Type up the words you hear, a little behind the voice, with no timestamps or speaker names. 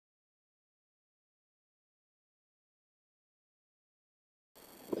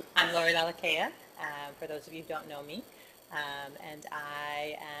I'm Lori Lalakea, for those of you who don't know me, and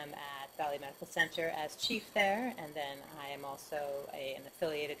I am at Valley Medical Center as chief there, and then I am also an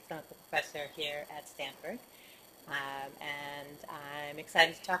affiliated clinical professor here at Stanford. And I'm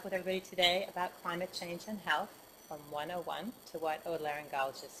excited to talk with everybody today about climate change and health from 101 to what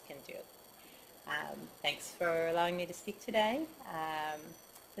otolaryngologists can do. Thanks for allowing me to speak today.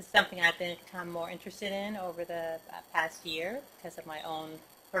 This is something I've become more interested in over the past year because of my own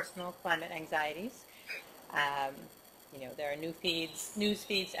personal climate anxieties. There are news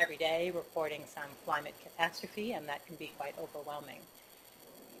feeds every day reporting some climate catastrophe, and that can be quite overwhelming.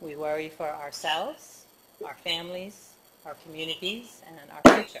 We worry for ourselves, our families, our communities, and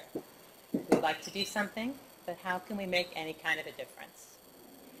our future. We'd like to do something, but how can we make any kind of a difference?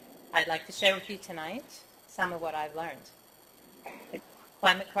 I'd like to share with you tonight some of what I've learned. The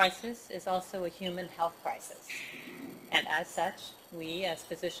climate crisis is also a human health crisis, and as such, we as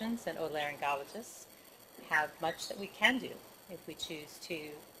physicians and otolaryngologists have much that we can do if we choose to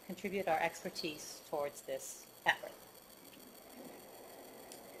contribute our expertise towards this effort.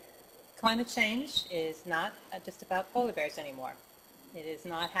 Climate change is not just about polar bears anymore. It is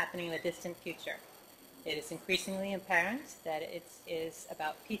not happening in the distant future. It is increasingly apparent that it is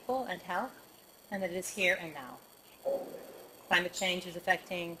about people and health, and that it is here and now. Climate change is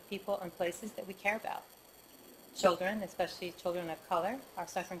affecting people and places that we care about. Children, especially children of color, are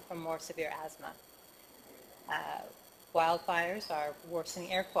suffering from more severe asthma. Wildfires are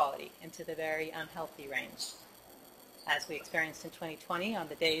worsening air quality into the very unhealthy range, as we experienced in 2020 on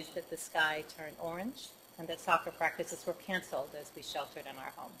the days that the sky turned orange and that soccer practices were canceled as we sheltered in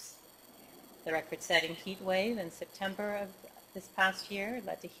our homes. The record-setting heat wave in September of this past year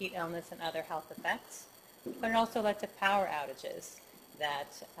led to heat illness and other health effects, but it also led to power outages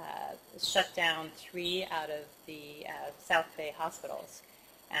that shut down 3 out of the South Bay hospitals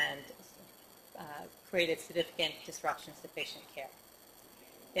and created significant disruptions to patient care.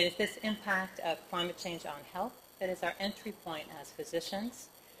 It is this impact of climate change on health that is our entry point as physicians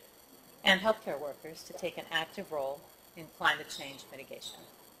and healthcare workers to take an active role in climate change mitigation.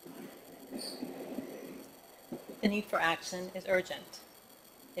 The need for action is urgent.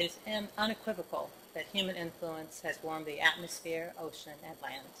 It is unequivocal that human influence has warmed the atmosphere, ocean, and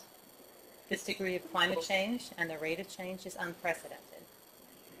land. This degree of climate change and the rate of change is unprecedented.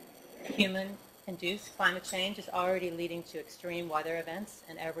 Human-induced climate change is already leading to extreme weather events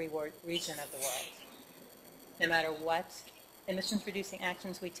in every region of the world. No matter what emissions-reducing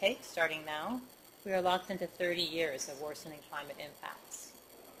actions we take starting now, we are locked into 30 years of worsening climate impacts.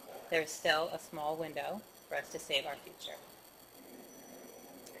 There is still a small window for us to save our future.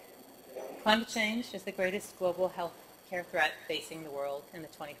 Climate change is the greatest global health care threat facing the world in the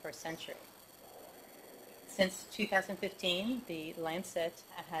 21st century. Since 2015, the Lancet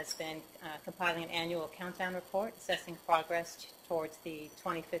has been compiling an annual countdown report assessing progress towards the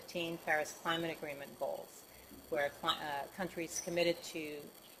 2015 Paris Climate Agreement goals, where countries committed to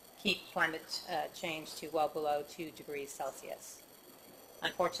keep climate change to well below 2 degrees Celsius.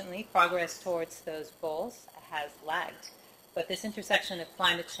 Unfortunately, progress towards those goals has lagged, but this intersection of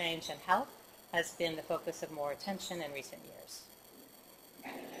climate change and health has been the focus of more attention in recent years.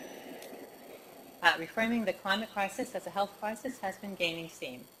 Reframing the climate crisis as a health crisis has been gaining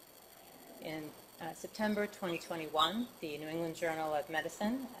steam. In September 2021, the New England Journal of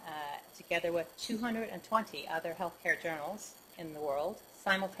Medicine, together with 220 other healthcare journals in the world,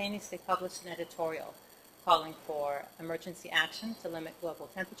 simultaneously published an editorial calling for emergency action to limit global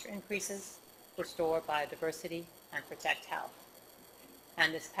temperature increases, restore biodiversity, and protect health.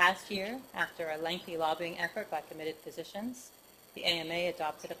 And this past year, after a lengthy lobbying effort by committed physicians, the AMA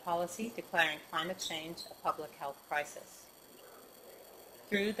adopted a policy declaring climate change a public health crisis.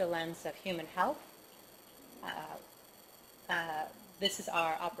 Through the lens of human health, this is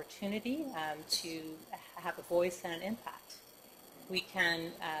our opportunity to have a voice and an impact. We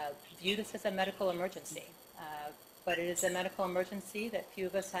can view this as a medical emergency, but it is a medical emergency that few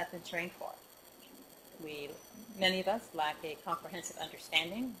of us have been trained for. Many of us lack a comprehensive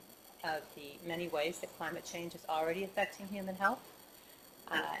understanding of the many ways that climate change is already affecting human health,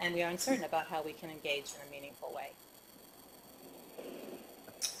 and we are uncertain about how we can engage in a meaningful way.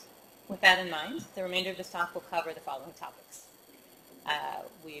 With that in mind, the remainder of this talk will cover the following topics.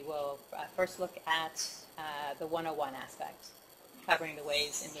 We will first look at the 101 aspect, covering the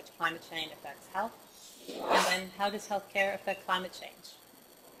ways in which climate change affects health, and then how does healthcare affect climate change?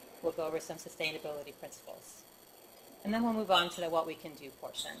 We'll go over some sustainability principles. And then we'll move on to the what we can do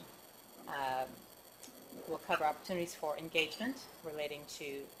portion. We'll cover opportunities for engagement relating to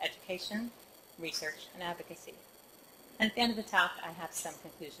education, research, and advocacy. And at the end of the talk, I have some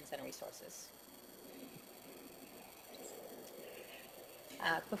conclusions and resources.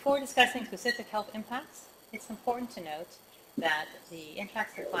 Before discussing specific health impacts, it's important to note that the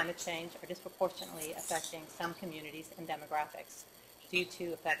impacts of climate change are disproportionately affecting some communities and demographics due to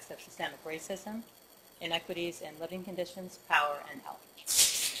effects of systemic racism, inequities in living conditions, power, and health.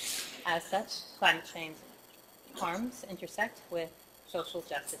 As such, climate change harms intersect with social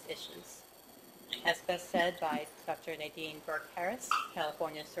justice issues. As best said by Dr. Nadine Burke-Harris,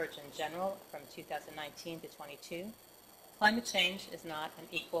 California Surgeon General from 2019 to 22, climate change is not an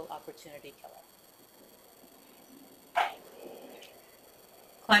equal opportunity killer.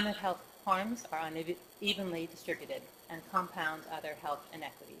 Climate health harms are unevenly distributed and compound other health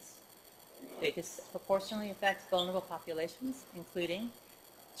inequities. They disproportionately affect vulnerable populations, including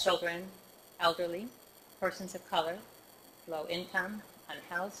children, elderly, persons of color, low income,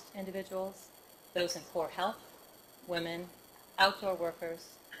 unhoused individuals, those in poor health, women, outdoor workers,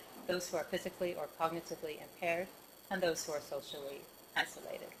 those who are physically or cognitively impaired, and those who are socially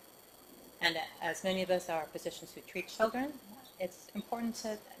isolated. And as many of us are physicians who treat children, it's important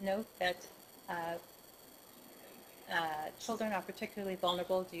to note that children are particularly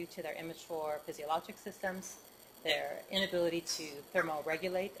vulnerable due to their immature physiologic systems, their inability to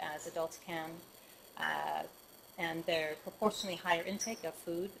thermoregulate as adults can, and their proportionally higher intake of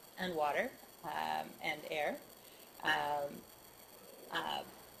food and water and air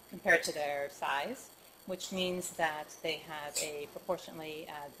compared to their size, which means that they have a proportionally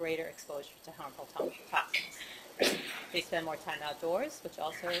greater exposure to harmful toxins. They spend more time outdoors, which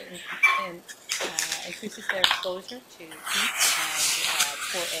also increases their exposure to heat and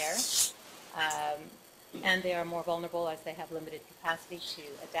poor air. And they are more vulnerable as they have limited capacity to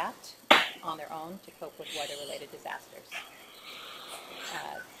adapt on their own to cope with weather-related disasters.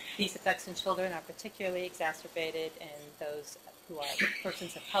 These effects in children are particularly exacerbated in those who are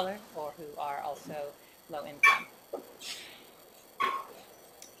persons of color or who are also low income.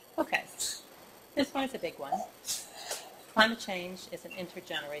 Okay, this one is a big one. Climate change is an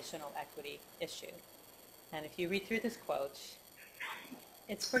intergenerational equity issue. And if you read through this quote,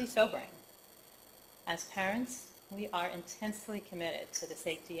 it's pretty sobering. As parents, we are intensely committed to the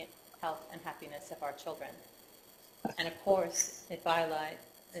safety, health, and happiness of our children. And of course, it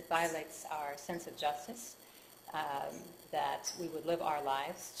violates our sense of justice that we would live our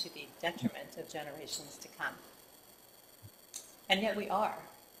lives to the detriment of generations to come. And yet we are.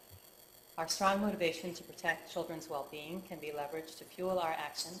 Our strong motivation to protect children's well-being can be leveraged to fuel our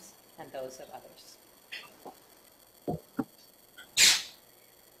actions and those of others.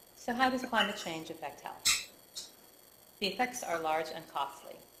 So how does climate change affect health? The effects are large and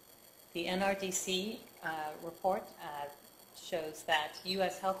costly. The NRDC report shows that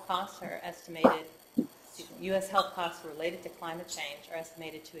U.S. health costs related to climate change are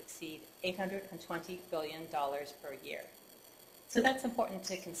estimated to exceed $820 billion per year. So that's important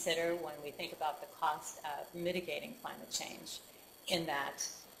to consider when we think about the cost of mitigating climate change, in that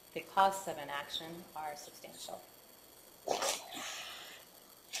the costs of inaction are substantial.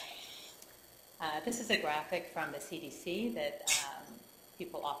 This is a graphic from the CDC that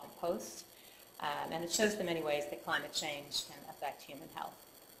people often post, and it shows the many ways that climate change can affect human health.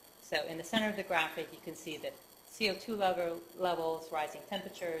 So in the center of the graphic, you can see that CO2 levels, rising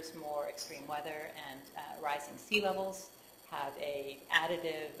temperatures, more extreme weather, and rising sea levels have an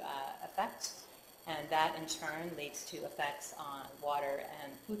additive effect, and that in turn leads to effects on water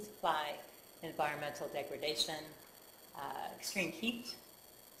and food supply, environmental degradation, extreme heat,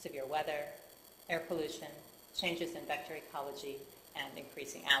 severe weather, air pollution, changes in vector ecology, and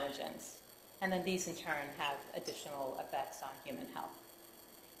increasing allergens. And then these in turn have additional effects on human health.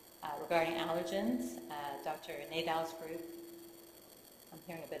 Regarding allergens, Dr. Nadal's group, I'm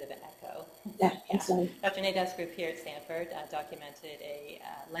hearing a bit of an echo. Yeah, I'm sorry. Dr. Nadal's group here at Stanford documented a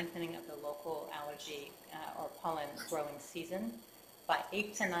lengthening of the local allergy or pollen growing season by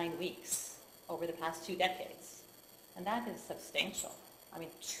 8 to 9 weeks over the past 2 decades. And that is substantial. I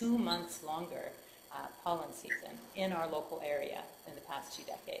mean, 2 months longer pollen season in our local area in the past 2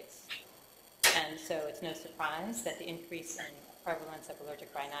 decades. And so it's no surprise that the increase in prevalence of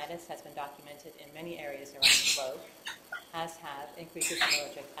allergic rhinitis has been documented in many areas around the globe, as have increases in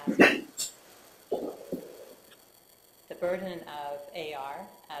allergic asthma. The burden of AR,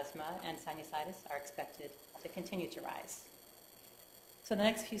 asthma, and sinusitis are expected to continue to rise. So the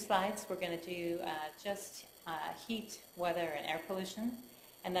next few slides, we're going to do just heat, weather, and air pollution.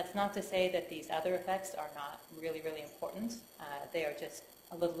 And that's not to say that these other effects are not really, really important. They are just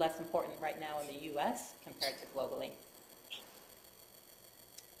a little less important right now in the U.S. compared to globally.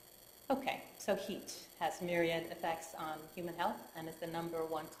 Okay, so heat has myriad effects on human health and is the #1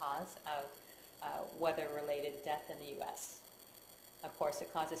 cause of weather-related death in the U.S. Of course,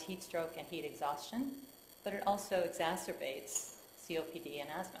 it causes heat stroke and heat exhaustion, but it also exacerbates COPD and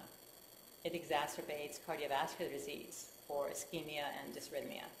asthma. It exacerbates cardiovascular disease for ischemia and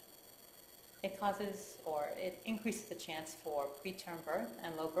dysrhythmia. It causes, or it increases the chance for preterm birth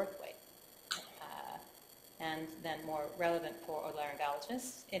and low birth weight. And then more relevant for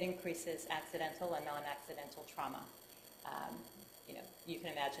otolaryngologists, it increases accidental and non-accidental trauma. You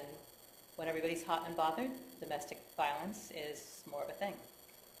can imagine when everybody's hot and bothered, domestic violence is more of a thing.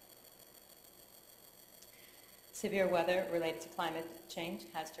 Severe weather related to climate change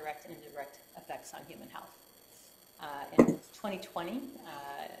has direct and indirect effects on human health. In 2020,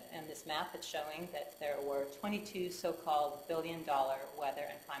 in this map, it's showing that there were 22 so-called billion-dollar weather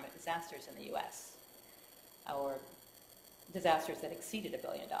and climate disasters in the U.S., or disasters that exceeded $1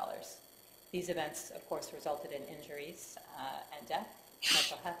 billion. These events, of course, resulted in injuries and death,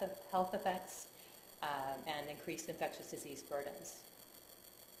 mental health effects, and increased infectious disease burdens.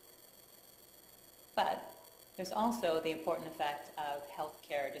 But there's also the important effect of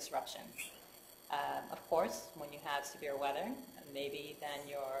healthcare disruption. Of course, when you have severe weather, maybe then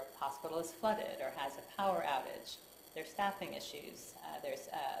your hospital is flooded or has a power outage. There's staffing issues. There's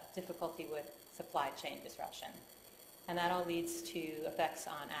difficulty with supply chain disruption. And that all leads to effects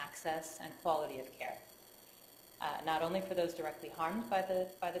on access and quality of care, not only for those directly harmed by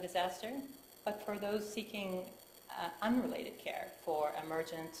the disaster, but for those seeking unrelated care for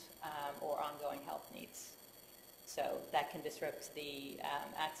emergent or ongoing health needs. So that can disrupt the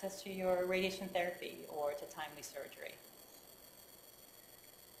access to your radiation therapy or to timely surgery.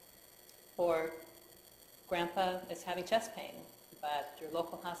 Or grandpa is having chest pain, but your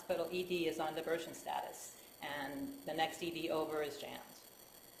local hospital ED is on diversion status, and the next ED over is jammed.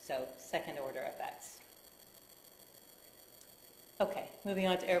 So second order effects. Okay, moving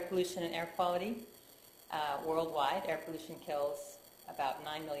on to air pollution and air quality. Worldwide, air pollution kills about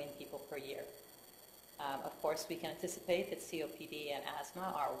 9 million people per year. Of course, we can anticipate that COPD and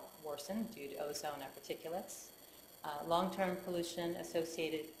asthma are worsened due to ozone and particulates. Long-term pollution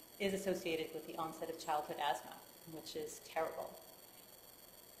is associated with the onset of childhood asthma, which is terrible.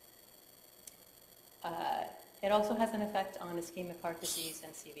 It also has an effect on ischemic heart disease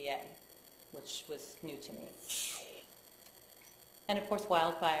and CVA, which was new to me. And of course,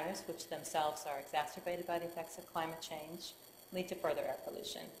 wildfires, which themselves are exacerbated by the effects of climate change, lead to further air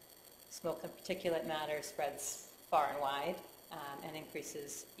pollution. Smoke and particulate matter spreads far and wide and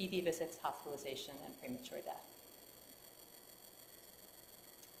increases ED visits, hospitalization, and premature death.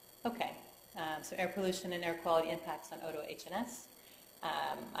 Okay, so air pollution and air quality impacts on oto-HNS.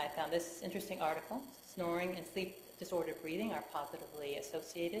 I found this interesting article. Snoring and sleep disordered breathing are positively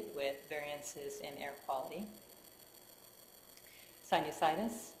associated with variances in air quality.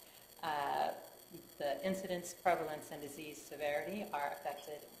 Sinusitis, the incidence, prevalence, and disease severity are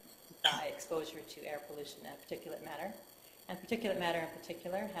affected by exposure to air pollution and particulate matter. And particulate matter in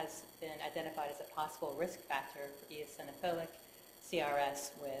particular has been identified as a possible risk factor for eosinophilic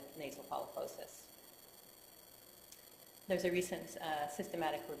CRS with nasal polyposis. There's a recent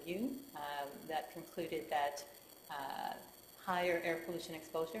systematic review that concluded that higher air pollution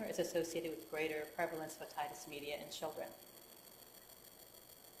exposure is associated with greater prevalence of otitis media in children.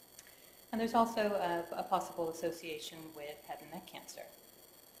 And there's also a possible association with head and neck cancer.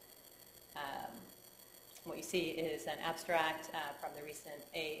 What you see is an abstract from the recent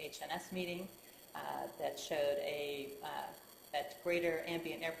AHNS meeting that showed that greater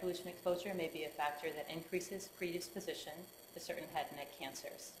ambient air pollution exposure may be a factor that increases predisposition to certain head and neck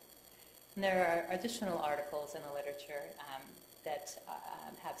cancers. And there are additional articles in the literature that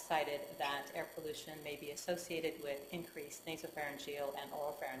have cited that air pollution may be associated with increased nasopharyngeal and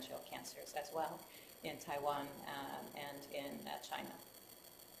oropharyngeal cancers as well in Taiwan and in China.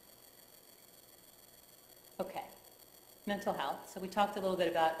 Okay, mental health. So we talked a little bit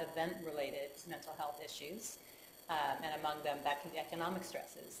about event-related mental health issues, and among them that can be economic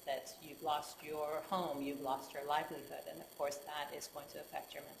stresses, that you've lost your home, you've lost your livelihood, and of course that is going to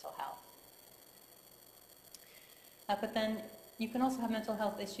affect your mental health. But then you can also have mental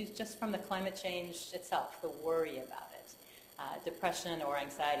health issues just from the climate change itself, the worry about it. Depression or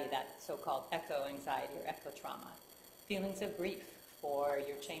anxiety, that so-called eco-anxiety or eco-trauma. Feelings of grief for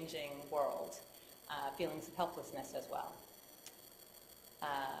your changing world. Feelings of helplessness as well.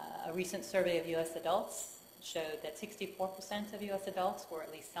 A recent survey of U.S. adults showed that 64% of U.S. adults were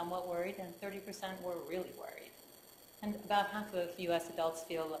at least somewhat worried and 30% were really worried. And about half of U.S. adults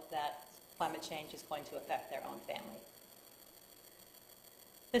feel that climate change is going to affect their own family.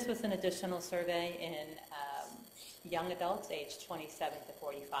 This was an additional survey in young adults aged 27 to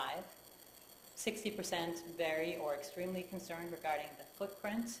 45. 60% very or extremely concerned regarding the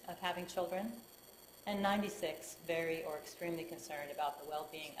footprint of having children, and 96 very or extremely concerned about the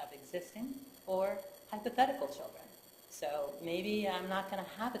well-being of existing or hypothetical children. So maybe I'm not going to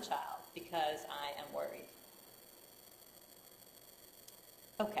have a child because I am worried.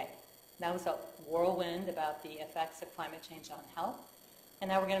 Okay, that was a whirlwind about the effects of climate change on health, and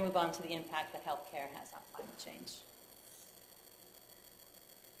now we're going to move on to the impact that healthcare has on climate change.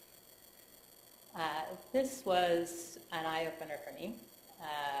 This was an eye-opener for me.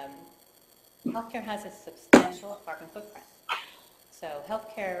 Healthcare has a substantial carbon footprint. So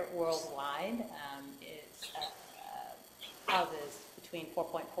healthcare worldwide houses between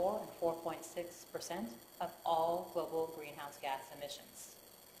 4.4 and 4.6% of all global greenhouse gas emissions.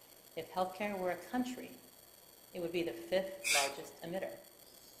 If healthcare were a country, it would be the 5th largest emitter.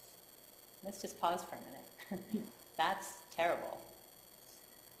 Let's just pause for a minute. That's terrible.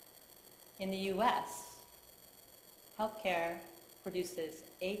 In the U.S., healthcare produces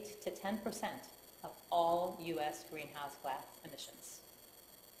 8 to 10% of all U.S. greenhouse gas emissions.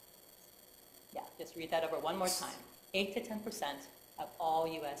 Yeah, just read that over one more time. 8 to 10% of all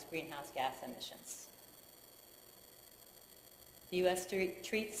U.S. greenhouse gas emissions. The U.S.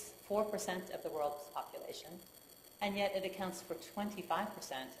 treats 4% of the world's population, and yet it accounts for 25%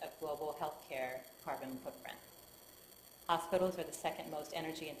 of global healthcare carbon footprint. Hospitals are the second most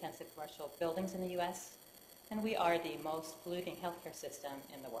energy-intensive commercial buildings in the U.S., and we are the most polluting healthcare system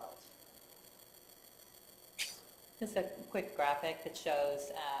in the world. This is a quick graphic that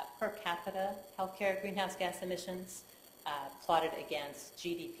shows per capita healthcare greenhouse gas emissions plotted against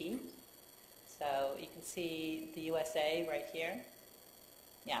GDP. So you can see the USA right here.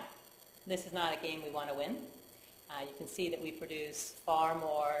 Yeah, this is not a game we want to win. You can see that we produce far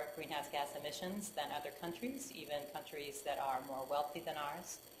more greenhouse gas emissions than other countries, even countries that are more wealthy than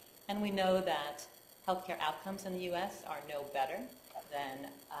ours. And we know that healthcare outcomes in the U.S. are no better than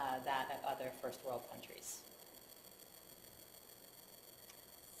that of other first world countries.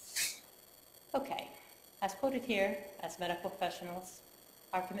 Okay, as quoted here, as medical professionals,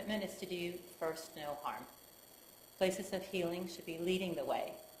 our commitment is to do first no harm. Places of healing should be leading the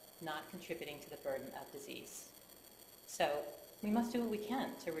way, not contributing to the burden of disease. So we must do what we can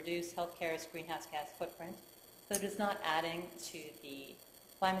to reduce healthcare's greenhouse gas footprint so it is not adding to the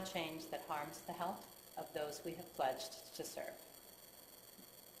climate change that harms the health of those we have pledged to serve.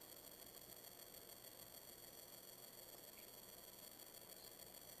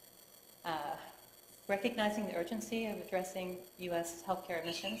 Recognizing the urgency of addressing U.S. healthcare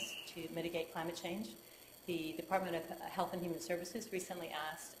emissions to mitigate climate change, the Department of Health and Human Services recently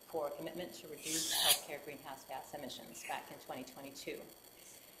asked for a commitment to reduce healthcare greenhouse gas emissions back in 2022.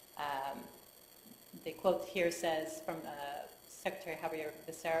 The quote here says from Secretary Javier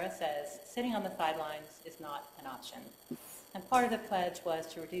Becerra says, "Sitting on the sidelines is not an option." And part of the pledge was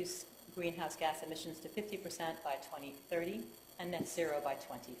to reduce greenhouse gas emissions to 50% by 2030 and net zero by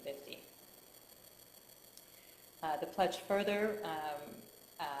 2050. The pledge further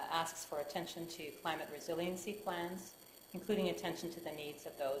asks for attention to climate resiliency plans, including attention to the needs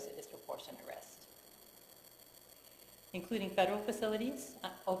of those at disproportionate risk. Including federal facilities,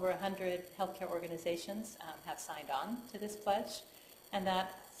 over 100 healthcare organizations have signed on to this pledge, and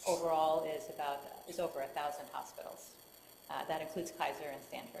that overall is over 1,000 hospitals. That includes Kaiser and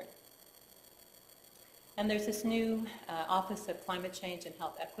Stanford. And there's this new Office of Climate Change and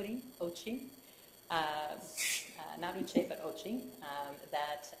Health Equity, OCHE, not UCHE, but OCHE,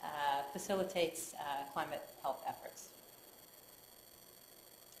 that facilitates climate health efforts.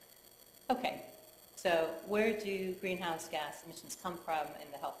 Okay, so where do greenhouse gas emissions come from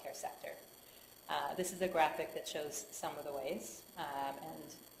in the healthcare sector? This is a graphic that shows some of the ways,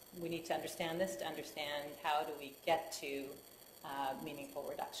 and we need to understand this to understand how do we get to meaningful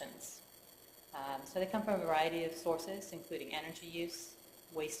reductions. So they come from a variety of sources, including energy use,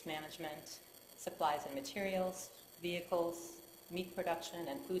 waste management, supplies and materials, vehicles, meat production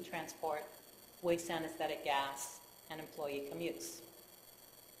and food transport, waste anesthetic gas, and employee commutes.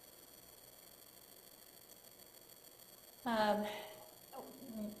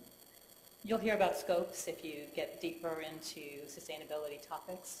 You'll hear about scopes if you get deeper into sustainability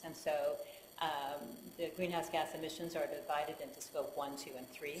topics, and so the greenhouse gas emissions are divided into scope 1, 2, and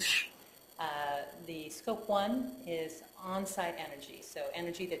 3. The scope 1 is on-site energy, so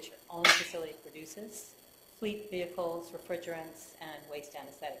energy that your own facility produces, fleet vehicles, refrigerants, and waste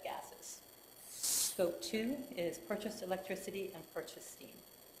anesthetic gases. Scope 2 is purchased electricity and purchased steam.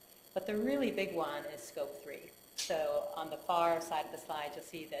 But the really big one is scope 3, So on the far side of the slide, you'll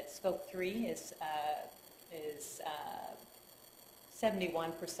see that Scope 3 is 71%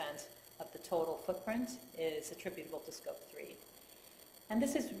 of the total footprint is attributable to Scope 3. And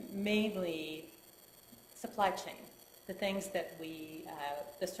this is mainly supply chain, the things that we,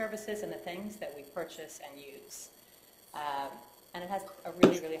 the services and the things that we purchase and use. And it has a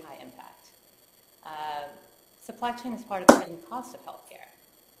really, really high impact. Supply chain is part of the hidden cost of healthcare.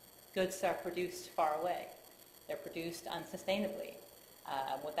 Goods are produced far away. They're produced unsustainably,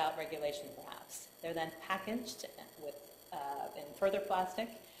 without regulation perhaps. They're then packaged with, in further plastic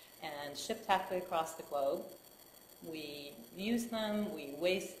and shipped halfway across the globe. We use them, we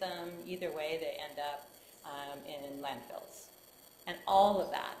waste them, either way they end up in landfills. And all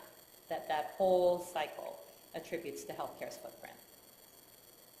of that whole cycle attributes to healthcare's footprint.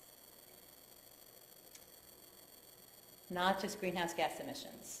 Not just greenhouse gas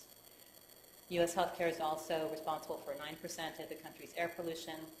emissions. U.S. healthcare is also responsible for 9% of the country's air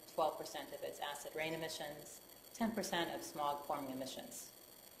pollution, 12% of its acid rain emissions, 10% of smog-forming emissions.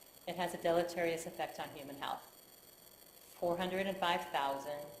 It has a deleterious effect on human health.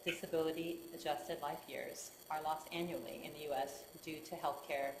 405,000 disability-adjusted life years are lost annually in the U.S. due to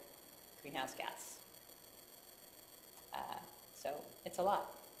healthcare greenhouse gas. So it's a lot.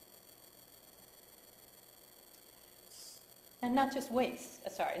 And not just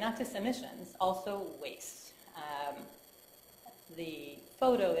not just emissions, also waste. The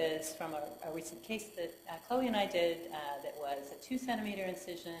photo is from a recent case that Chloe and I did that was a 2-centimeter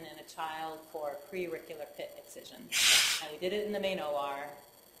incision in a child for a preauricular pit excision. And we did it in the main OR,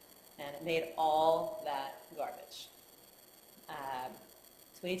 and it made all that garbage.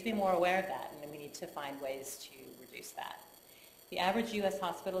 So we need to be more aware of that, and we need to find ways to reduce that. The average U.S.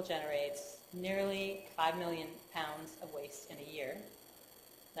 hospital generates nearly 5 million pounds of waste in a year.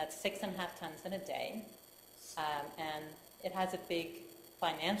 That's 6.5 tons in a day. And it has a big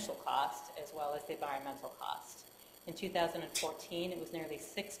financial cost as well as the environmental cost. In 2014, it was nearly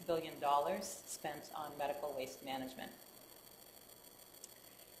 $6 billion spent on medical waste management.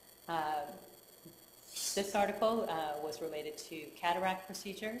 This article was related to cataract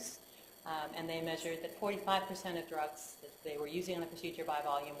procedures, and they measured that 45% of drugs that they were using in the procedure by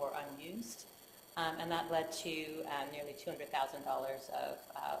volume were unused, and that led to nearly $200,000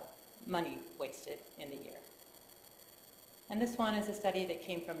 of money wasted in the year. And this one is a study that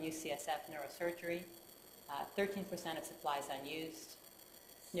came from UCSF neurosurgery. 13% of supplies unused,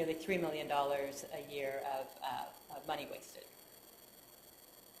 nearly $3 million a year of money wasted.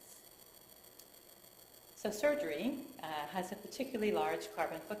 So surgery has a particularly large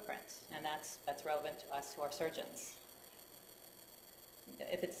carbon footprint, and that's relevant to us who are surgeons.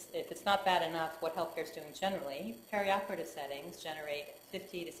 If it's not bad enough what healthcare is doing generally, perioperative settings generate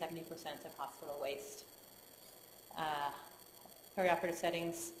 50 to 70% of hospital waste. Perioperative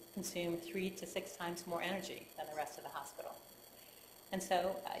settings consume 3 to 6 times more energy than the rest of the hospital. And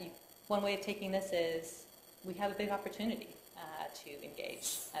so one way of taking this is we have a big opportunity to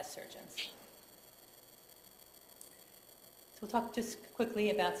engage as surgeons. So we'll talk just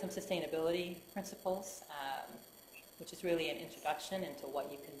quickly about some sustainability principles, which is really an introduction into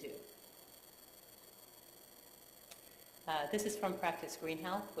what you can do. This is from Practice Green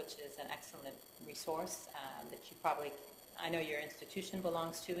Health, which is an excellent resource that you probably, I know your institution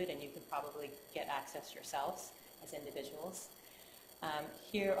belongs to it, and you can probably get access yourselves as individuals.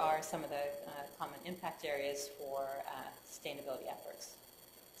 Here are some of the common impact areas for sustainability efforts.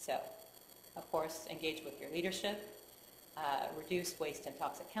 So, of course, engage with your leadership, reduce waste and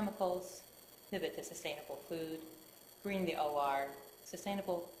toxic chemicals, pivot to sustainable food, green the OR,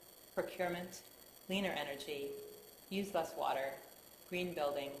 sustainable procurement, leaner energy, use less water, green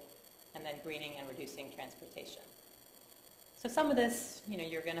building, and then greening and reducing transportation. So some of this,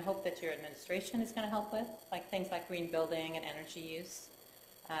 you're going to hope that your administration is going to help with, like things like green building and energy use.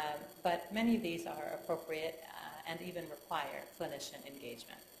 But many of these are appropriate and even require clinician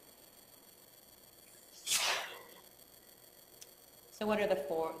engagement. So what are the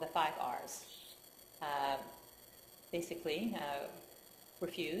 5 R's? Basically,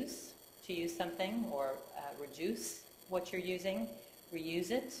 refuse to use something or reduce what you're using, reuse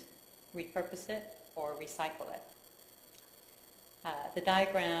it, repurpose it, or recycle it. The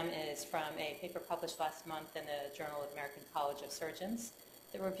diagram is from a paper published last month in the Journal of American College of Surgeons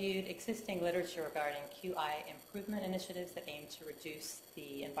that reviewed existing literature regarding QI improvement initiatives that aim to reduce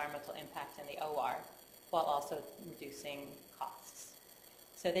the environmental impact in the OR while also reducing costs.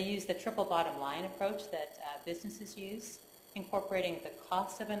 So they use the triple bottom line approach that businesses use, incorporating the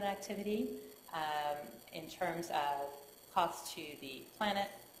cost of an activity in terms of cost to the planet,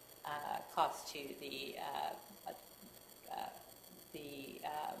 cost to the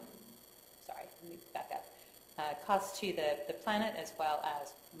sorry, let me back up. Cost to the planet, as well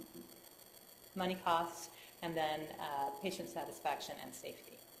as money costs, and then patient satisfaction and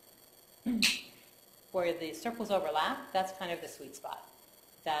safety. Where the circles overlap, that's kind of the sweet spot.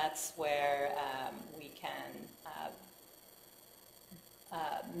 That's where we can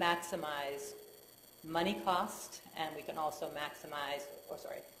maximize money cost, and we can also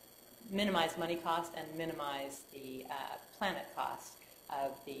minimize money cost and minimize the planet cost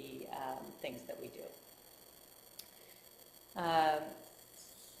of the things that we do.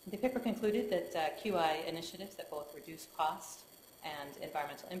 The paper concluded that QI initiatives that both reduce cost and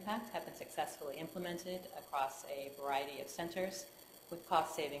environmental impact have been successfully implemented across a variety of centers, with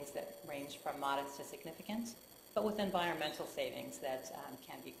cost savings that range from modest to significant, but with environmental savings that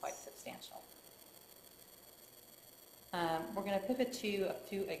can be quite substantial. We're going to pivot to a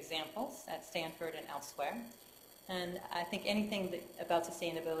few examples at Stanford and elsewhere. And I think anything about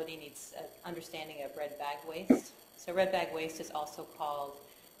sustainability needs an understanding of red bag waste. So red bag waste is also called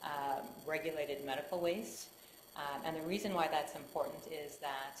regulated medical waste. And the reason why that's important is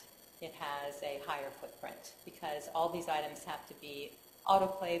that it has a higher footprint, because all these items have to be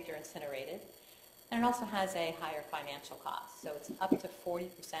autoclaved or incinerated. And it also has a higher financial cost. So it's up to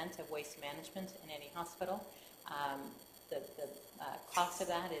 40% of waste management in any hospital. The cost of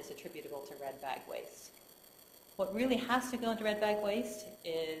that is attributable to red bag waste. What really has to go into red bag waste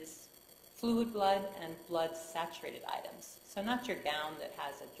is fluid blood and blood-saturated items. So not your gown that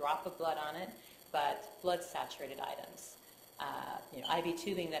has a drop of blood on it, but blood-saturated items. IV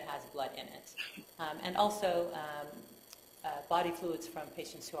tubing that has blood in it. And also body fluids from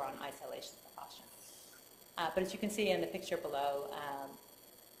patients who are on isolation precautions. But as you can see in the picture below,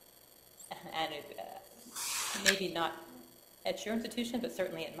 and maybe not at your institution, but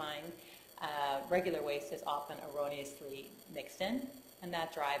certainly at mine, regular waste is often erroneously mixed in, and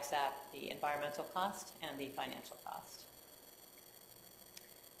that drives up the environmental cost and the financial cost.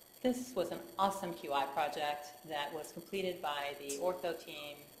 This was an awesome QI project that was completed by the ortho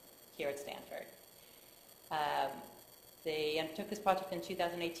team here at Stanford. They undertook this project in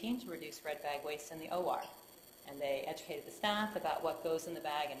 2018 to reduce red bag waste in the OR, and they educated the staff about what goes in the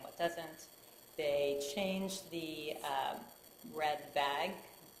bag and what doesn't. They changed the red bag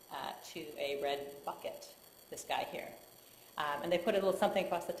to a red bucket, this guy here. And they put a little something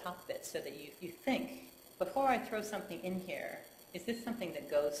across the top of it so that you think, before I throw something in here, is this something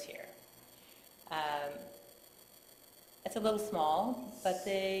that goes here? It's a little small, but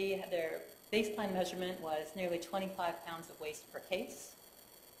their baseline measurement was nearly 25 pounds of waste per case.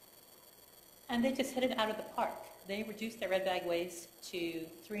 And they just hit it out of the park. They reduced their red bag waste to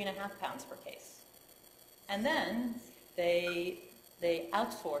 3.5 pounds per case. And then they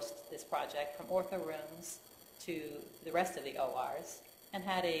outsourced this project from ortho rooms to the rest of the ORs and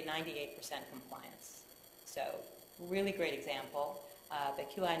had a 98% compliance. So really great example of a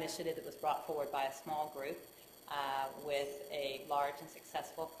QI initiative that was brought forward by a small group with a large and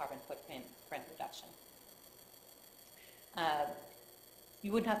successful carbon footprint reduction.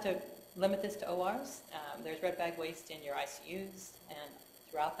 You wouldn't have to limit this to ORs. There's red bag waste in your ICUs and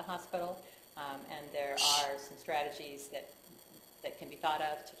throughout the hospital, and there are some strategies that can be thought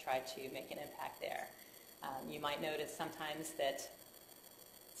of to try to make an impact there. You might notice sometimes that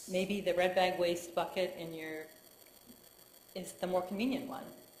maybe the red bag waste bucket is the more convenient one,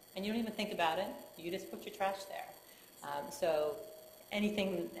 and you don't even think about it. You just put your trash there. So any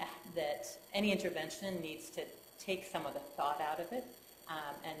intervention needs to take some of the thought out of it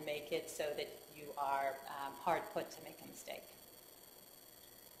and make it so that you are hard put to make a mistake.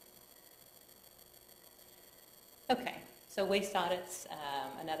 Okay, so waste audits,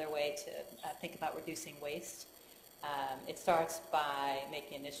 another way to think about reducing waste. It starts by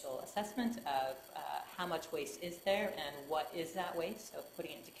making initial assessment of how much waste is there and what is that waste, so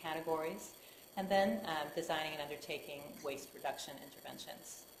putting it into categories, and then designing and undertaking waste reduction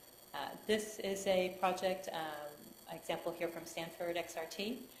interventions. This is a project, example here from Stanford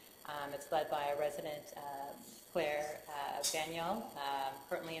XRT. It's led by a resident, Claire Danielle,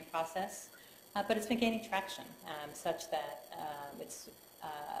 currently in process, but it's been gaining traction such that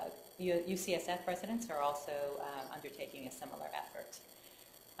UCSF residents are also undertaking a similar effort.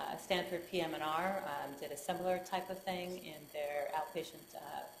 Stanford PM&R did a similar type of thing in their outpatient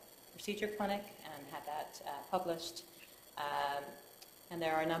procedure clinic and had that published. And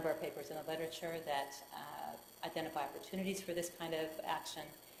there are a number of papers in the literature that identify opportunities for this kind of action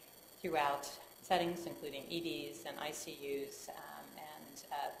throughout settings, including EDs and ICUs and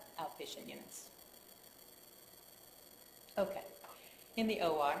outpatient units. Okay. In the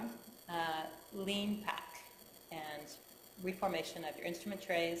OR, lean pack and reformation of your instrument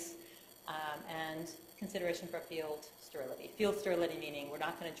trays, and consideration for field sterility. Field sterility meaning we're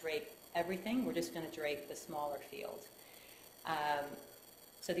not going to drape everything, we're just going to drape the smaller field.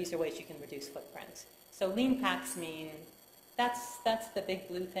 So these are ways you can reduce footprint. So lean packs mean that's the big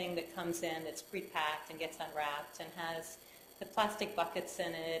blue thing that comes in, that's pre-packed and gets unwrapped and has the plastic buckets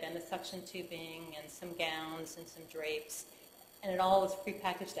in it and the suction tubing and some gowns and some drapes, and it all is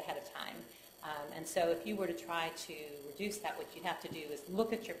pre-packaged ahead of time. And so if you were to try to reduce that, what you'd have to do is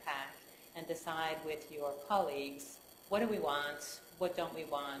look at your pack and decide with your colleagues, what do we want, what don't we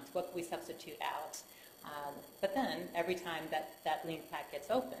want, what can we substitute out. But then every time that lean pack gets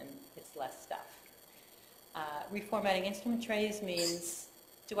open, it's less stuff. Reformatting instrument trays means,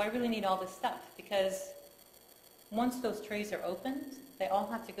 do I really need all this stuff? Because once those trays are opened, they all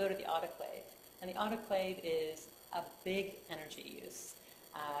have to go to the autoclave. And the autoclave is a big energy use.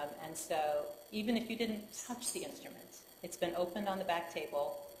 And so even if you didn't touch the instrument, it's been opened on the back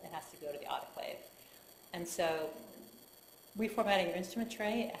table, it has to go to the autoclave. And so reformatting your instrument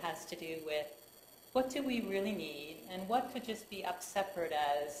tray has to do with what do we really need and what could just be up separate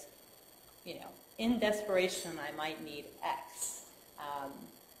as, in desperation I might need X,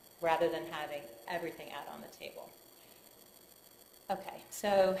 rather than having everything out on the table. Okay,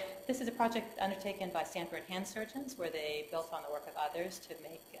 so this is a project undertaken by Stanford hand surgeons where they built on the work of others to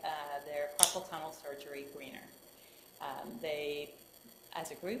make their carpal tunnel surgery greener. They,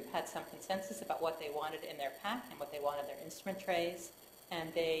 as a group, had some consensus about what they wanted in their pack and what they wanted in their instrument trays,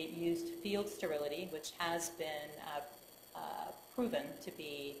 and they used field sterility, which has been proven to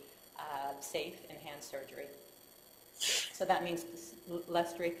be safe in hand surgery. So that means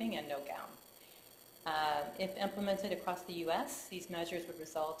less draping and no gown. If implemented across the U.S., these measures would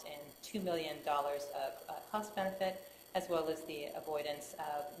result in $2 million of cost benefit, as well as the avoidance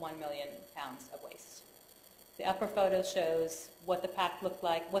of 1 million pounds of waste. The upper photo shows what the pack looked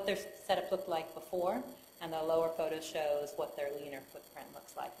like, what their setup looked like before, and the lower photo shows what their leaner footprint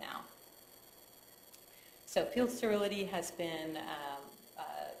looks like now. So field sterility has been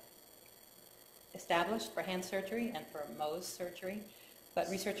established for hand surgery and for Mohs surgery, but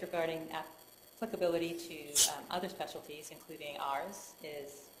research regarding applicability to other specialties, including ours,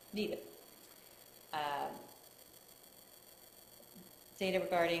 is needed. Data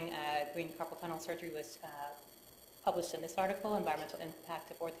regarding green carpal tunnel surgery was published in this article, Environmental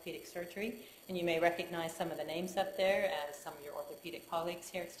Impact of Orthopedic Surgery, and you may recognize some of the names up there as some of your orthopedic colleagues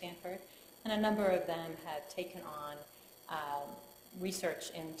here at Stanford, and a number of them have taken on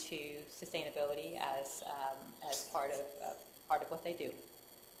research into sustainability as part of what they do.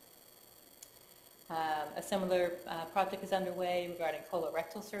 A similar project is underway regarding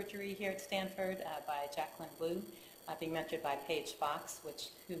colorectal surgery here at Stanford by Jacqueline Blue, being mentored by Paige Fox,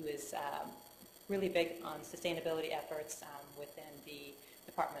 who is really big on sustainability efforts within the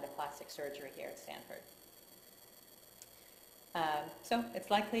Department of Plastic Surgery here at Stanford. So it's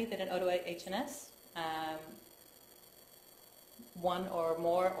likely that in Oto-HNS, one or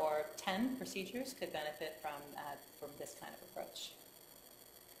more or 10 procedures could benefit from this kind of approach,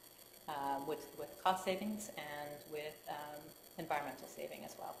 with cost savings and with environmental saving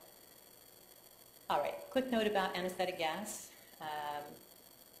as well. All right, quick note about anesthetic gas.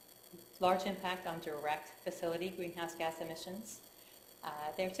 Large impact on direct facility greenhouse gas emissions.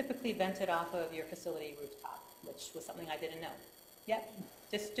 They're typically vented off of your facility rooftop, which was something I didn't know. Yep,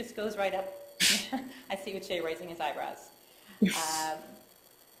 just goes right up. I see Uche raising his eyebrows.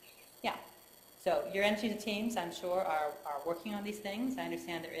 Yeah, so your anesthesia teams, I'm sure, are working on these things. I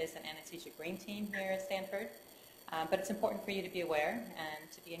understand there is an anesthesia green team here at Stanford, but it's important for you to be aware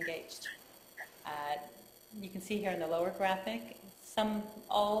and to be engaged. You can see here in the lower graphic,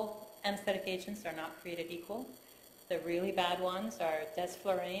 all anesthetic agents are not created equal. The really bad ones are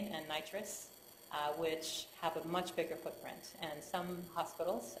desflurane and nitrous, which have a much bigger footprint, and some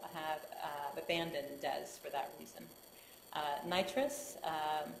hospitals have abandoned DES for that reason. Nitrous,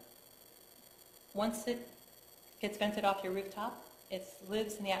 once it gets vented off your rooftop, it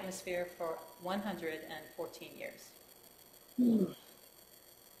lives in the atmosphere for 114 years. Mm.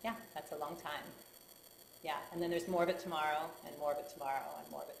 Yeah, that's a long time. Yeah, and then there's more of it tomorrow, and more of it tomorrow, and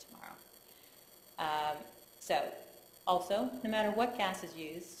more of it tomorrow. So, also, no matter what gas is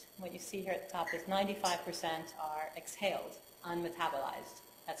used, what you see here at the top is 95% are exhaled, unmetabolized.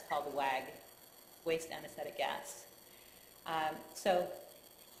 That's called the WAG, waste anesthetic gas. So,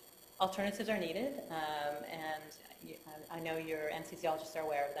 alternatives are needed, and I know your anesthesiologists are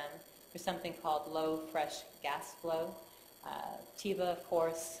aware of them. There's something called low fresh gas flow. TIVA, of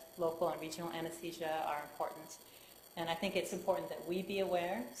course, local and regional anesthesia are important. And I think it's important that we be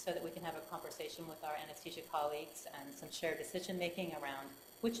aware so that we can have a conversation with our anesthesia colleagues and some shared decision making around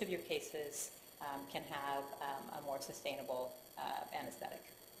which of your cases can have a more sustainable anesthetic.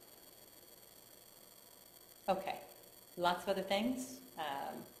 Okay, lots of other things.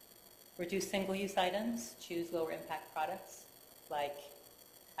 Reduce single-use items, choose lower impact products, like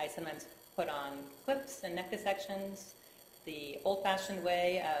I sometimes put on clips and neck dissections. The old-fashioned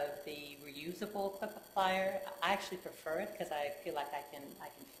way of the reusable clip applier, I actually prefer it because I feel like I can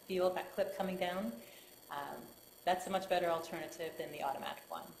feel that clip coming down. That's a much better alternative than the automatic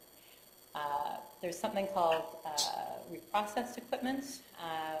one. There's something called reprocessed equipment.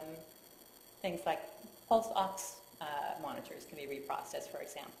 Things like pulse ox monitors can be reprocessed, for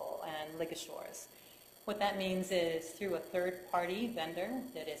example, and ligashores. What that means is through a third-party vendor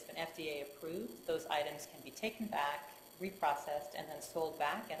that has been FDA approved, those items can be taken back, reprocessed, and then sold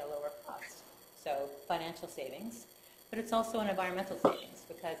back at a lower cost. So financial savings, but it's also an environmental savings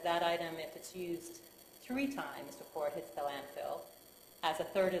because that item, if it's used 3 times before it hits the landfill, has a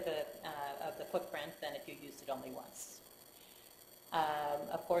third of the footprint than if you used it only once.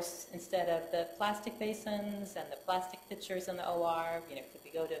 Of course, instead of the plastic basins and the plastic pitchers in the OR, could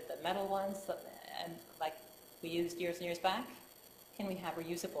we go to the metal ones, and like we used years and years back? Can we have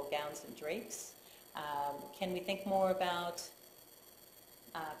reusable gowns and drapes? Can we think more about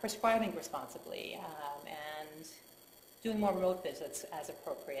prescribing responsibly and doing more remote visits as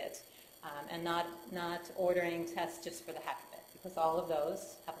appropriate, and not ordering tests just for the heck of it, because all of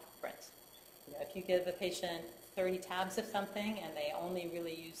those have a footprint. If you give a patient 30 tabs of something and they only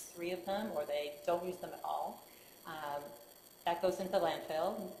really use 3 of them, or they don't use them at all, that goes into the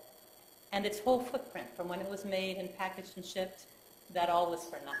landfill. And its whole footprint, from when it was made and packaged and shipped, that all was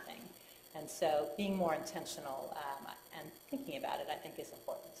for nothing. And so being more intentional and thinking about it, I think, is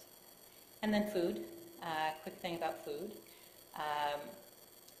important. And then food, quick thing about food.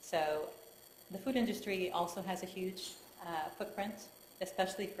 So the food industry also has a huge footprint,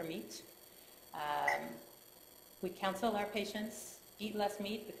 especially for meat. We counsel our patients, eat less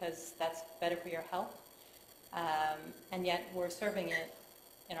meat because that's better for your health, and yet we're serving it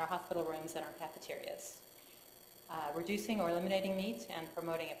in our hospital rooms and our cafeterias. Reducing or eliminating meat and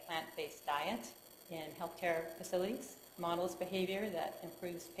promoting a plant-based diet in healthcare facilities models behavior that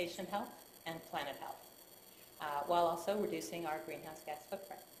improves patient health and planet health, while also reducing our greenhouse gas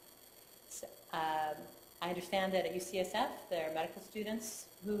footprint. So, I understand that at UCSF, there are medical students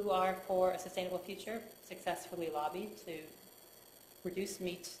who are for a sustainable future, successfully lobbied to reduce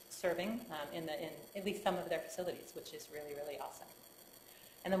meat serving in at least some of their facilities, which is really, really awesome.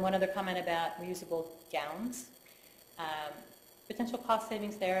 And then one other comment about reusable gowns. Potential cost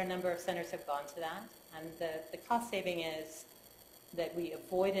savings there, a number of centers have gone to that. And the cost saving is that we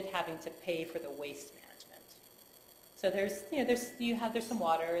avoided having to pay for the waste management. So there's some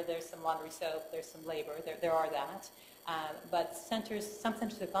water, there's some laundry soap, there's some labor, there are that. But some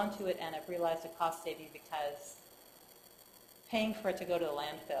centers have gone to it and have realized a cost saving because paying for it to go to the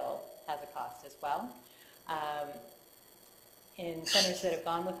landfill has a cost as well. In centers that have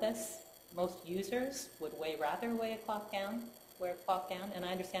gone with this, most users would rather wear a cloth gown, and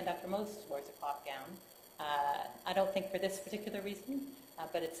I understand Dr. Moses wears a cloth gown. I don't think for this particular reason,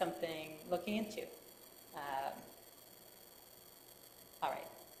 but it's something looking into. All right.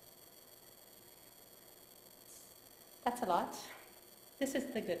 That's a lot. This is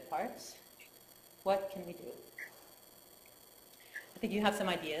the good part. What can we do? I think you have some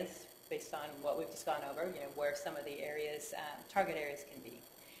ideas based on what we've just gone over, where some of the areas, target areas can be.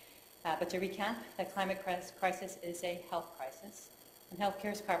 But to recap, the climate crisis is a health crisis, and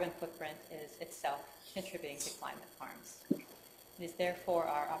healthcare's carbon footprint is itself contributing to climate harms. It is therefore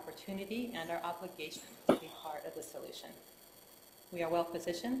our opportunity and our obligation to be part of the solution. We are well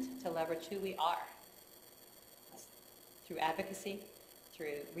positioned to leverage who we are through advocacy,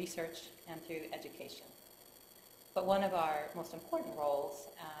 through research, and through education. But one of our most important roles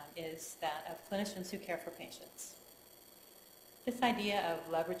is that of clinicians who care for patients. This idea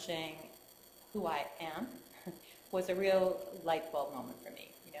of leveraging who I am was a real light bulb moment for me.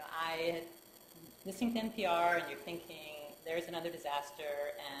 I had listening to NPR and you're thinking, there's another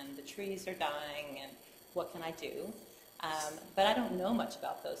disaster and the trees are dying and what can I do? But I don't know much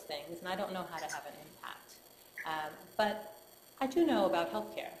about those things and I don't know how to have an impact. But I do know about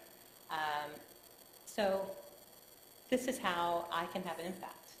healthcare. So this is how I can have an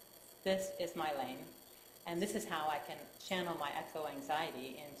impact. This is my lane. And this is how I can channel my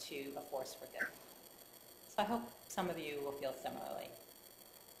eco-anxiety into a force for good. So I hope some of you will feel similarly.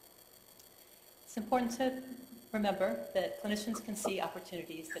 It's important to remember that clinicians can see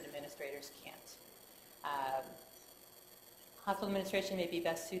opportunities that administrators can't. Hospital administration may be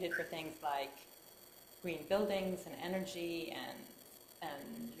best suited for things like green buildings and energy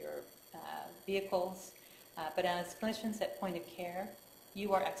and your vehicles. But as clinicians at point of care,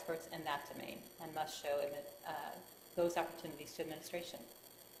 you are experts in that domain and must show those opportunities to administration.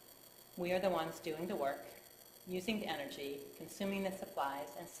 We are the ones doing the work, using the energy, consuming the supplies,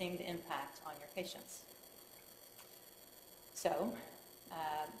 and seeing the impact on your patients. So,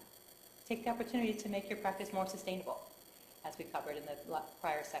 take the opportunity to make your practice more sustainable, as we covered in the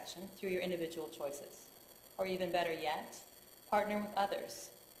prior section, through your individual choices. Or even better yet, partner with others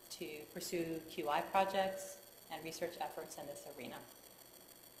to pursue QI projects and research efforts in this arena.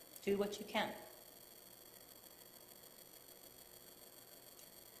 Do what you can.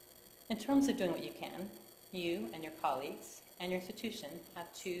 In terms of doing what you can, you and your colleagues and your institution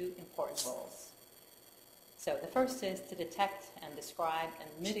have two important roles. So the first is to detect and describe and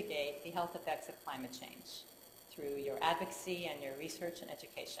mitigate the health effects of climate change through your advocacy and your research and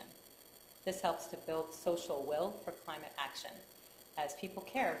education. This helps to build social will for climate action, as people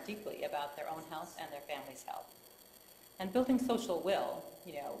care deeply about their own health and their family's health. And building social will,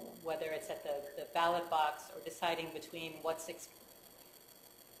 whether it's at the ballot box or deciding between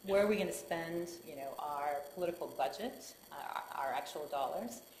where are we going to spend, our political budget, our actual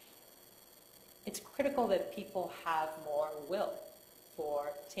dollars, it's critical that people have more will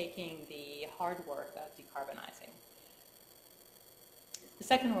for taking the hard work of decarbonizing. The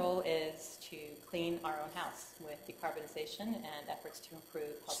second role is to clean our own house with decarbonization and efforts to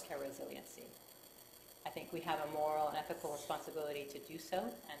improve healthcare resiliency. I think we have a moral and ethical responsibility to do so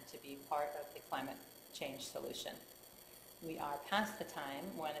and to be part of the climate change solution. We are past the time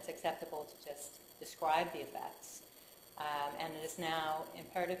when it's acceptable to just describe the effects, and it is now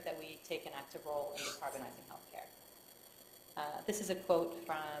imperative that we take an active role in decarbonizing healthcare. This is a quote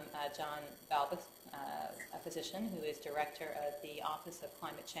from John Balbus, a physician who is director of the Office of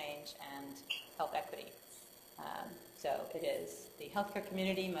Climate Change and Health Equity. So it is, the healthcare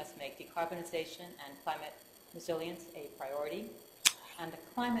community must make decarbonization and climate resilience a priority, and the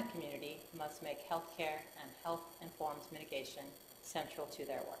climate community must make healthcare and health-informed mitigation central to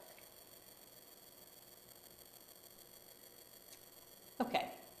their work. Okay,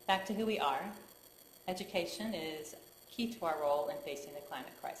 back to who we are. Education is key to our role in facing the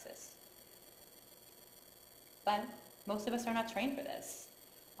climate crisis. But most of us are not trained for this,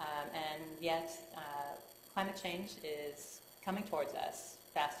 and yet climate change is coming towards us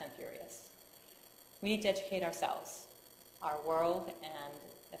fast and furious. We need to educate ourselves. Our world and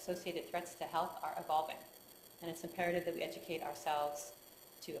associated threats to health are evolving, and it's imperative that we educate ourselves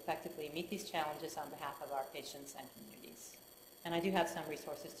to effectively meet these challenges on behalf of our patients and communities. And I do have some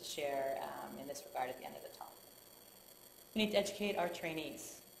resources to share in this regard at the end of the talk. We need to educate our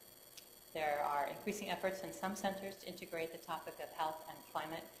trainees. There are increasing efforts in some centers to integrate the topic of health and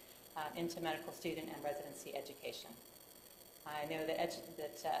climate into medical student and residency education. I know that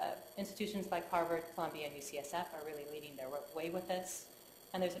institutions like Harvard, Columbia, and UCSF are really leading their way with this,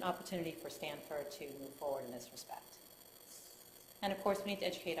 and there's an opportunity for Stanford to move forward in this respect. And of course, we need to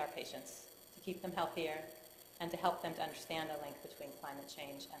educate our patients to keep them healthier and to help them to understand the link between climate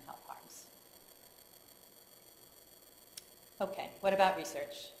change and health harms. Okay, what about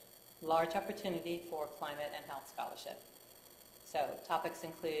research? Large opportunity for climate and health scholarship. So topics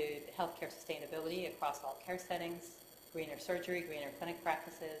include healthcare sustainability across all care settings, greener surgery, greener clinic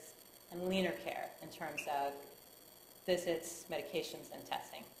practices, and leaner care in terms of visits, medications, and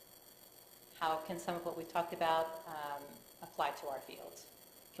testing. How can some of what we've talked about apply to our field?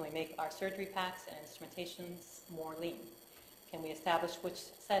 Can we make our surgery packs and instrumentations more lean? Can we establish which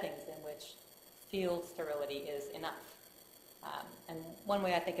settings in which field sterility is enough? And one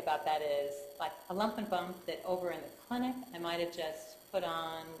way I think about that is like a lump and bump that over in the clinic I might have just put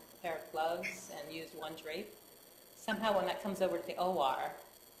on a pair of gloves and used one drape. Somehow when that comes over to the OR,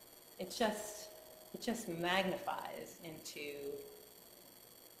 it just magnifies into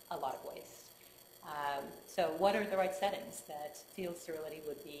a lot of waste. So what are the right settings that field sterility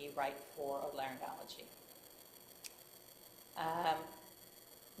would be right for otolaryngology?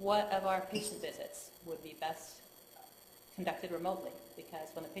 What of our patient visits would be best conducted remotely? Because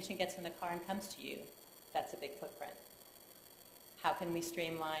when the patient gets in the car and comes to you, that's a big footprint. How can we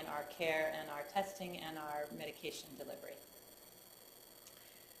streamline our care and our testing and our medication delivery?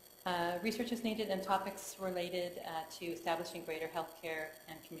 Research is needed in topics related to establishing greater healthcare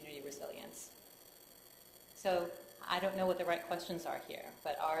and community resilience. So I don't know what the right questions are here,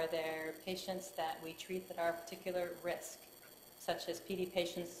 but are there patients that we treat that are a particular risk, such as PD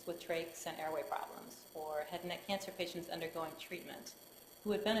patients with trachs and airway problems, or head and neck cancer patients undergoing treatment, who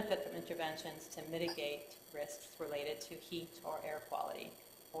would benefit from interventions to mitigate risks related to heat or air quality,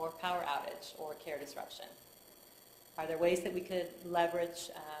 or power outage, or care disruption? Are there ways that we could leverage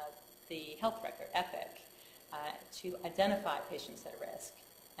the health record, EPIC, to identify patients at risk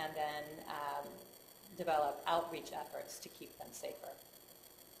and then develop outreach efforts to keep them safer?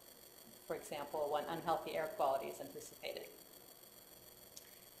 For example, when unhealthy air quality is anticipated.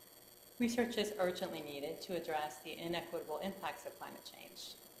 Research is urgently needed to address the inequitable impacts of climate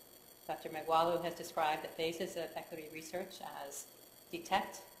change. Dr. Megwalu has described the phases of equity research as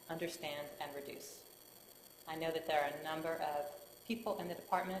detect, understand, and reduce. I know that there are a number of people in the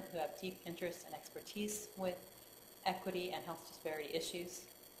department who have deep interest and expertise with equity and health disparity issues.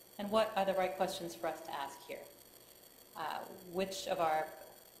 And what are the right questions for us to ask here? Which of our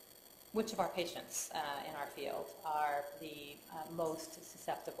patients in our field are the most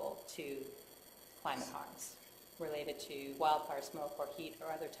susceptible to climate harms related to wildfire smoke or heat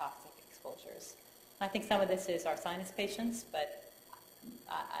or other toxic exposures? I think some of this is our sinus patients, but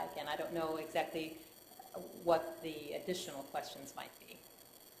again, I don't know exactly what the additional questions might be.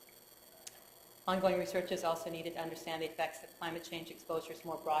 Ongoing research is also needed to understand the effects of climate change exposures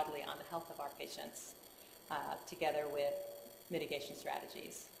more broadly on the health of our patients, together with mitigation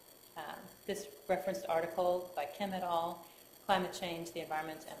strategies. This referenced article by Kim et al., Climate Change, the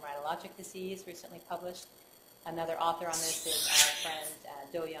Environment, and Rhinologic Disease, recently published. Another author on this is our friend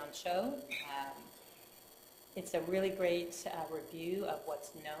Do-Yeon Cho. It's a really great review of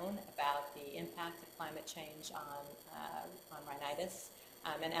what's known about the impact of climate change on rhinitis,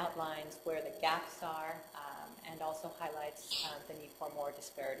 and outlines where the gaps are, and also highlights the need for more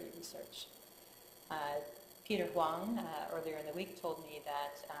disparity research. Peter Huang, earlier in the week, told me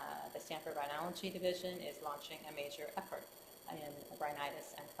that the Stanford Rhinology Division is launching a major effort in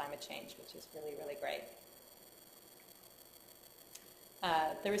rhinitis and climate change, which is really, really great.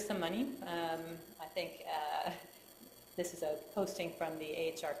 There is some money. I think this is a posting from the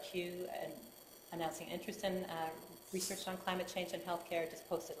AHRQ and announcing interest in research on climate change and healthcare, just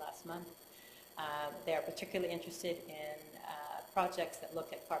posted last month. They are particularly interested in projects that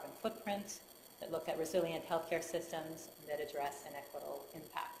look at carbon footprint, that look at resilient healthcare systems, and that address inequitable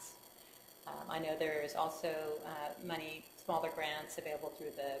impacts. I know there is also money, smaller grants available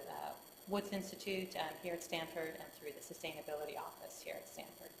through the Woods Institute here at Stanford and through the Sustainability Office here at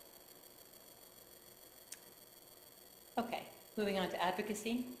Stanford. Okay, moving on to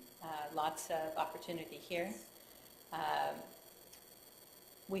advocacy. Lots of opportunity here.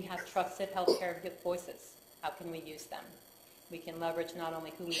 We have trusted healthcare voices. How can we use them? We can leverage not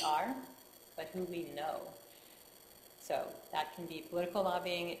only who we are, but who we know. So that can be political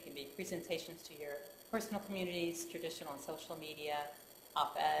lobbying, it can be presentations to your personal communities, traditional and social media,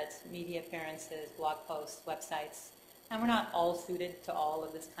 op-eds, media appearances, blog posts, websites. And we're not all suited to all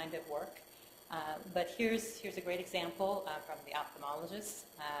of this kind of work. But here's a great example from the ophthalmologists.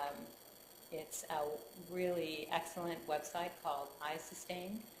 It's a really excellent website called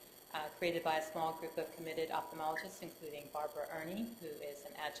iSustain, created by a small group of committed ophthalmologists, including Barbara Ernie, who is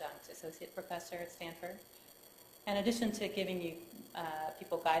an adjunct associate professor at Stanford. In addition to giving you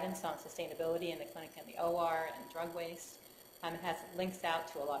people guidance on sustainability in the clinic and the OR and drug waste, it has links out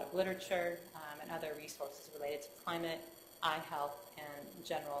to a lot of literature and other resources related to climate, eye health, and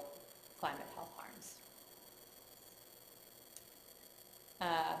general climate health harms.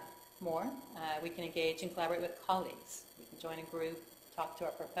 We can engage and collaborate with colleagues. We can join a group, talk to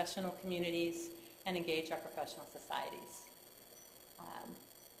our professional communities, and engage our professional societies.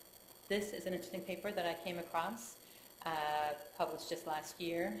 This is an interesting paper that I came across, published just last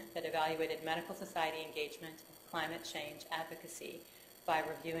year, that evaluated medical society engagement in climate change advocacy by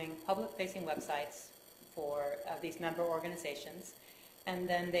reviewing public-facing websites for these member organizations. And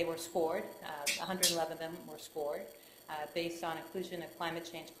then they were scored, 111 of them were scored, based on inclusion of climate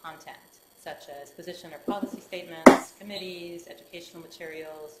change content, such as position or policy statements, committees, educational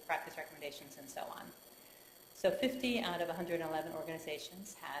materials, practice recommendations, and so on. So 50 out of 111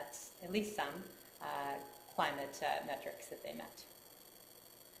 organizations had at least some climate metrics that they met.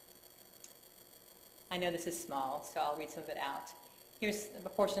 I know this is small, so I'll read some of it out. Here's a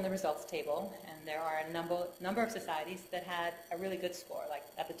portion of the results table, and there are a number of societies that had a really good score. Like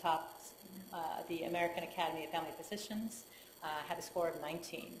at the top, the American Academy of Family Physicians had a score of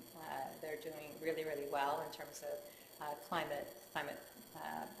 19. They're doing really, really well in terms of climate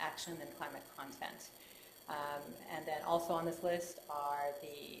action and climate content. And then also on this list are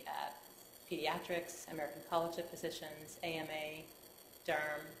the Pediatrics, American College of Physicians, AMA,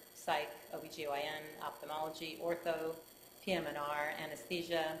 Derm, Psych, OBGYN, Ophthalmology, Ortho, PM&R,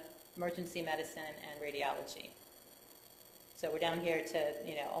 Anesthesia, Emergency Medicine, and Radiology. So we're down here to,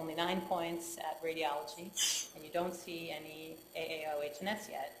 only 9 points at radiology, and you don't see any AAO-HNS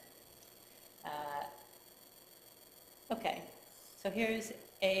yet. Okay, so here's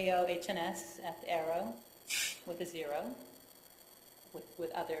AAO-HNS at the arrow with a 0,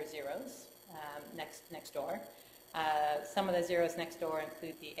 with other zeros next door. Some of the zeros next door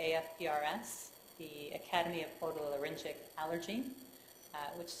include the AFPRS, the Academy of Otolaryngologists,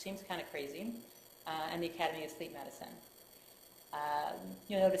 which seems kind of crazy, and the Academy of Sleep Medicine.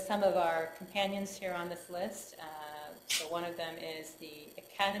 You'll notice some of our companions here on this list. So one of them is the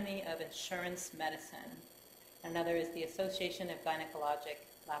Academy of Insurance Medicine. Another is the Association of Gynecologic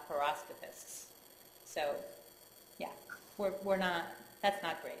Laparoscopists. So, yeah, that's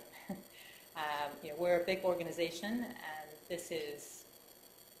not great. We're a big organization, and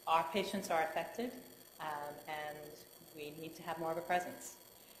our patients are affected, and we need to have more of a presence.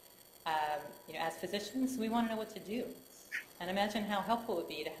 As physicians, we want to know what to do. And imagine how helpful it would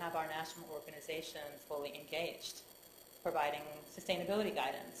be to have our national organization fully engaged, providing sustainability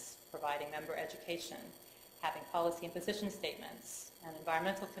guidance, providing member education, having policy and position statements, an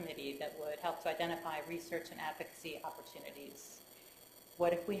environmental committee that would help to identify research and advocacy opportunities.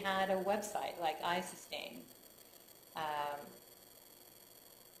 What if we had a website like iSustain?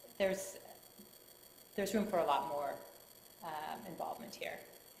 There's room for a lot more involvement here.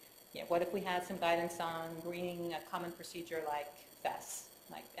 What if we had some guidance on greening a common procedure like FES,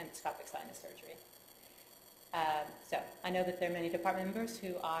 like endoscopic sinus surgery? So I know that there are many department members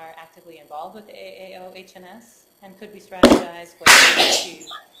who are actively involved with AAO-HNS, and could we strategize ways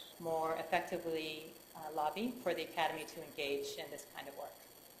to more effectively lobby for the Academy to engage in this kind of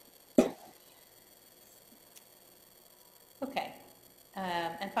work? Okay,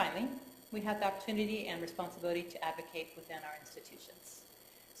 and finally, we have the opportunity and responsibility to advocate within our institutions.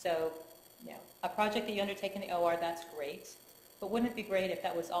 So, a project that you undertake in the OR, that's great, but wouldn't it be great if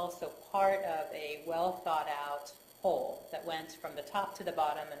that was also part of a well thought out whole that went from the top to the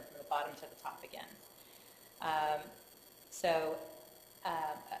bottom and from the bottom to the top again?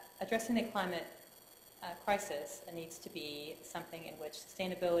 Addressing the climate crisis needs to be something in which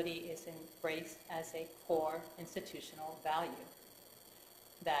sustainability is embraced as a core institutional value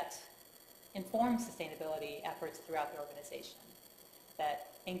that informs sustainability efforts throughout the organization, that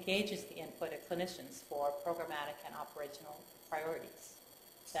engages the input of clinicians for programmatic and operational priorities,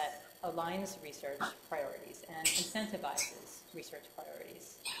 that aligns research priorities and incentivizes research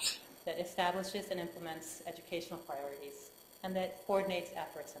priorities, that establishes and implements educational priorities, and that coordinates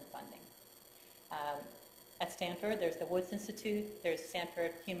efforts and funding. At Stanford, there's the Woods Institute, there's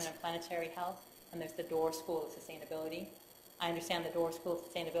Stanford Human and Planetary Health, and there's the Dorr School of Sustainability. I understand the Dorr School of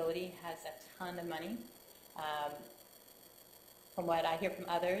Sustainability has a ton of money. From what I hear from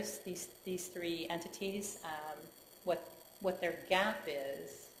others, these three entities, what their gap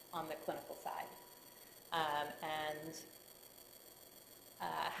is on the clinical side, and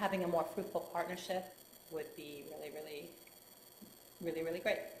having a more fruitful partnership would be really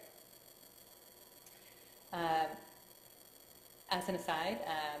great. As an aside,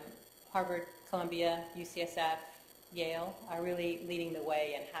 Harvard, Columbia, UCSF, Yale are really leading the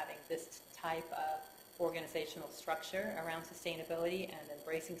way in having this type of organizational structure around sustainability and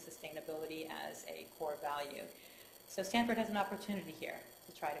embracing sustainability as a core value. So Stanford has an opportunity here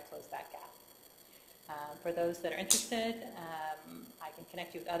to try to close that gap. For those that are interested, I can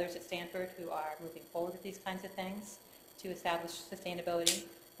connect you with others at Stanford who are moving forward with these kinds of things to establish sustainability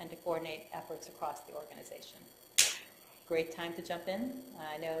and to coordinate efforts across the organization. Great time to jump in.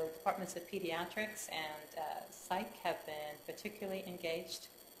 I know departments of pediatrics and psych have been particularly engaged.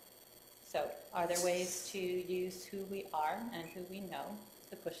 So are there ways to use who we are and who we know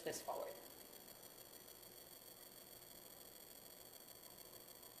to push this forward?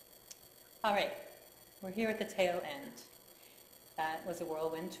 All right, we're here at the tail end. That was a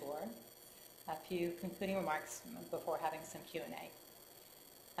whirlwind tour. A few concluding remarks before having some Q&A.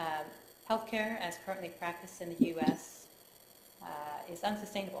 Healthcare, as currently practiced in the U.S., is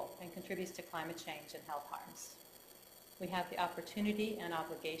unsustainable and contributes to climate change and health harms. We have the opportunity and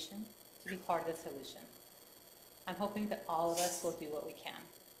obligation to be part of the solution. I'm hoping that all of us will do what we can.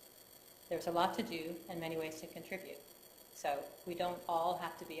 There's a lot to do and many ways to contribute. So we don't all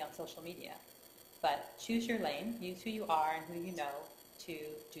have to be on social media, but choose your lane, use who you are and who you know to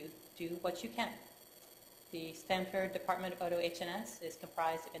do what you can. The Stanford Department of Otolaryngologists is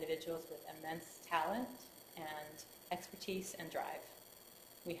comprised of individuals with immense talent and expertise and drive.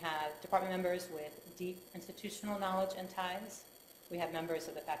 We have department members with deep institutional knowledge and ties. We have members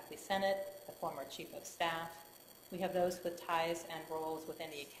of the Faculty Senate, the former Chief of Staff. We have those with ties and roles within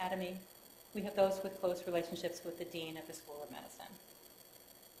the Academy. We have those with close relationships with the Dean of the School of Medicine.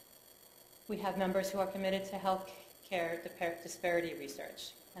 We have members who are committed to health care disparity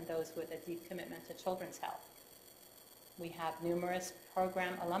research and those with a deep commitment to children's health. We have numerous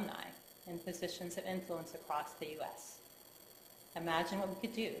program alumni in positions of influence across the U.S. Imagine what we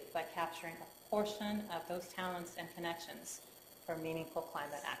could do by capturing a portion of those talents and connections for meaningful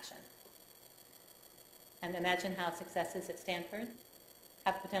climate action. And imagine how successes at Stanford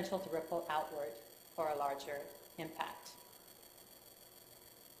have the potential to ripple outward for a larger impact.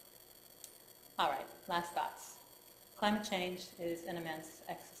 All right, last thoughts. Climate change is an immense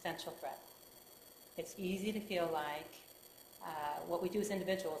existential threat. It's easy to feel like what we do as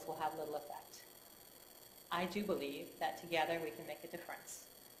individuals will have little effect. I do believe that together we can make a difference,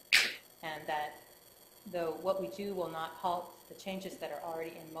 and that though what we do will not halt the changes that are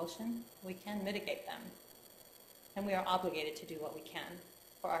already in motion, we can mitigate them. And we are obligated to do what we can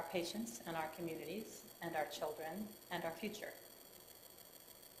for our patients and our communities and our children and our future.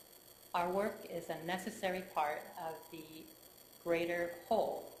 Our work is a necessary part of the greater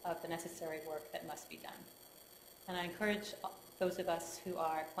whole of the necessary work that must be done. And I encourage those of us who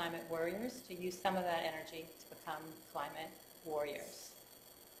are climate warriors to use some of that energy to become climate warriors.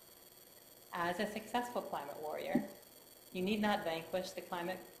 As a successful climate warrior, you need not vanquish the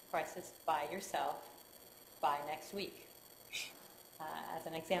climate crisis by yourself by next week. As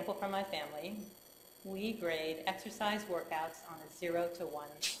an example from my family, we grade exercise workouts on a 0 to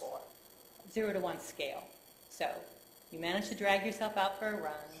 1 scale. So you managed to drag yourself out for a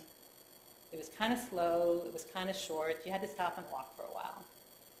run. It was kind of slow, it was kind of short, you had to stop and walk for a while.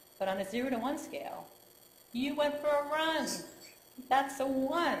 But on a 0 to 1 scale, you went for a run. That's a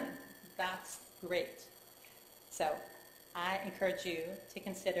 1. That's great. So I encourage you to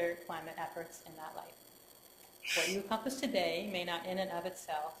consider climate efforts in that light. What you accomplish today may not in and of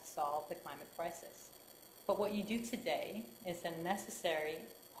itself solve the climate crisis, but what you do today is a necessary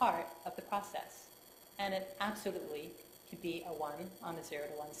part of the process, and it absolutely could be a 1 on the 0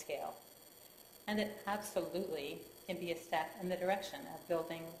 to 1 scale. And it absolutely can be a step in the direction of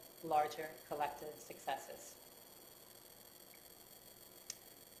building larger collective successes.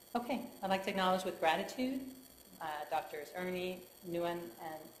 Okay, I'd like to acknowledge with gratitude Drs. Ernie, Nguyen,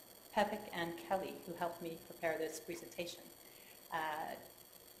 and Pepik and Kelly, who helped me prepare this presentation.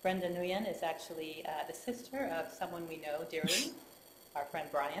 Brenda Nguyen is actually the sister of someone we know dearly, our friend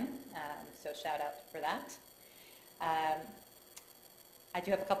Brian, so shout out for that. I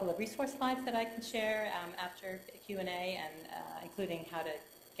do have a couple of resource slides that I can share after Q&A, and including how to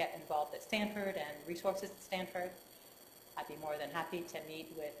get involved at Stanford and resources at Stanford. I'd be more than happy to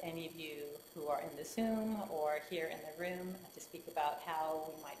meet with any of you who are in the Zoom or here in the room to speak about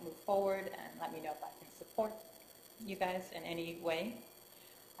how we might move forward, and let me know if I can support you guys in any way.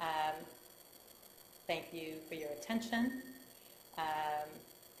 Thank you for your attention.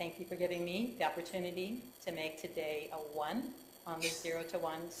 Thank you for giving me the opportunity to make today a 1 on the 0 to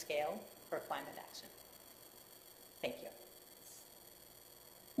 1 scale for climate action. Thank you.